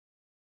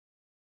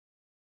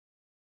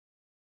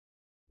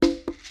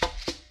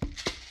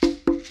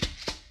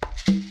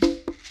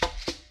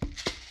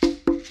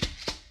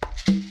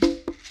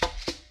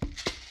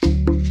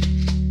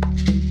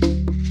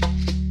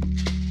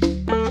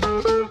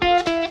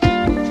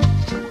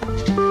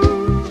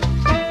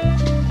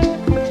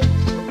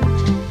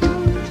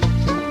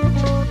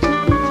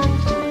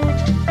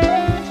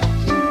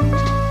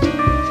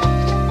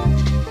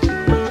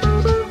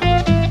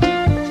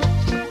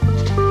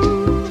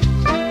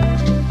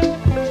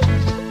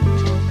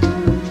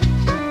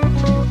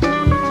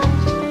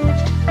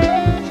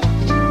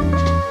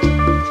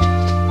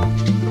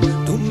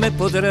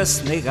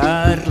podrás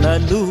negar la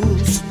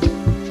luz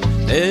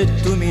de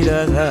tu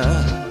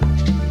mirada,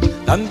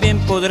 también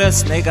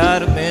podrás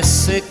negarme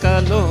ese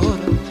calor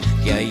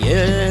que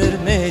ayer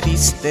me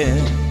diste,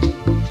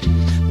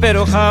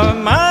 pero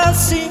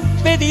jamás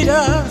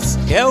impedirás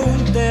que aún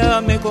te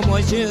ame como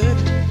ayer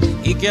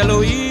y que al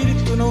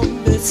oír tu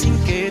nombre sin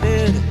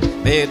querer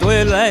me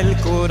duela el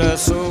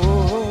corazón.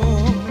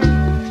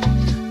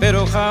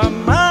 Pero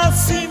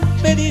jamás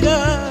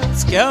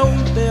impedirás que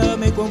aún te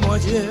ame como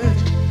ayer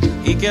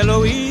y que al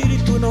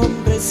oír tu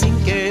nombre sin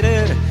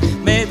querer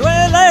me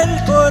duela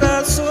el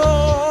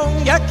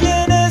corazón. Y aquí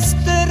en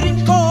este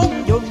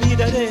rincón yo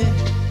miraré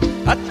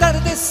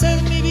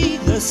atardecer mi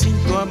vida sin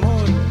tu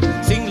amor,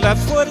 sin la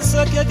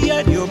fuerza que a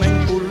diario me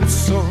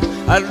impulsó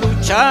a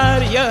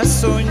luchar y a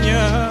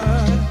soñar.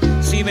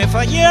 Si me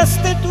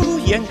fallaste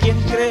tú y en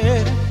quién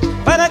creer,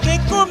 ¿para qué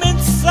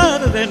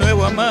comenzar de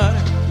nuevo a amar?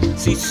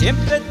 Si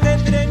siempre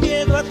tendré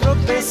miedo a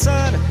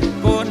tropezar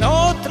con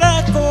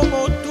otra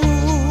como tú.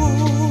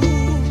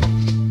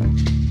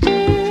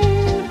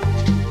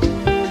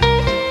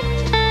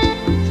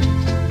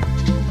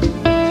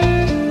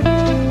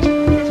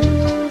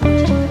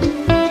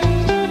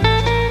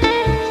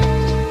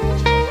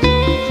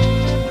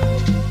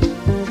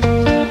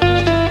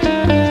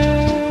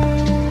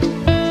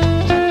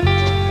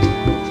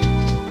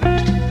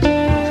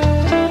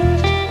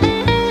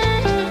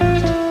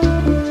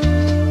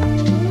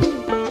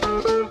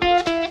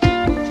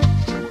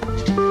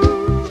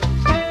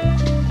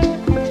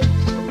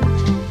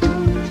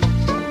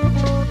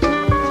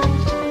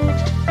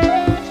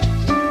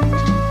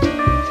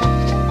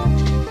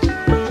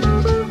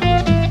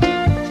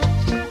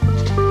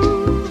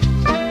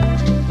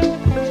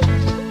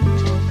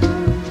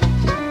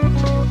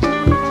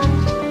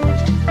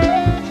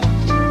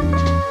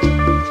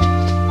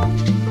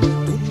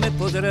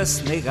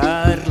 Podrás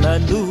negar la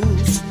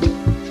luz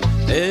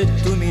de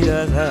tu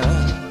mirada,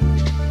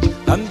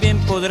 también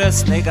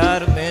podrás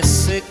negarme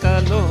ese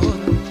calor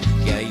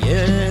que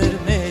ayer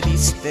me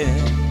diste,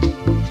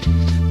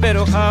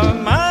 pero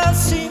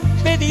jamás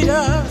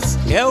impedirás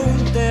que aún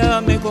te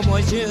ame como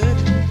ayer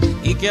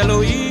y que al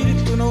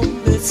oír tu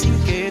nombre sin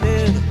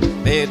querer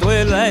me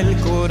duela el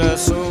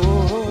corazón.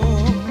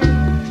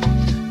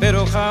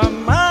 Pero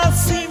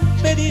jamás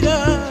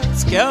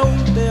impedirás que aún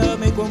te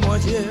ame como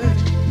ayer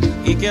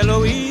y que al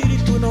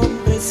oír tu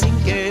nombre sin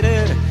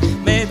querer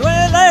me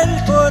duela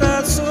el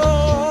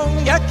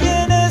corazón. Y aquí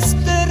en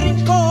este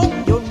rincón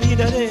yo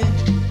miraré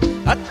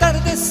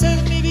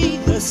atardecer mi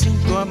vida sin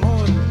tu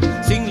amor,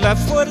 sin la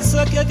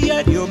fuerza que a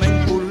diario me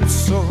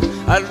impulsó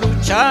a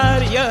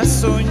luchar y a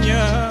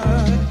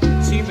soñar.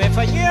 Si me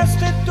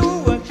fallaste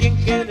tú, ¿a quién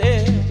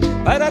quedé?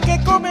 ¿Para qué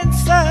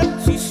comenzar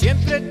si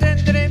siempre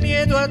tendré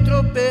miedo a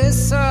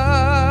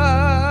tropezar?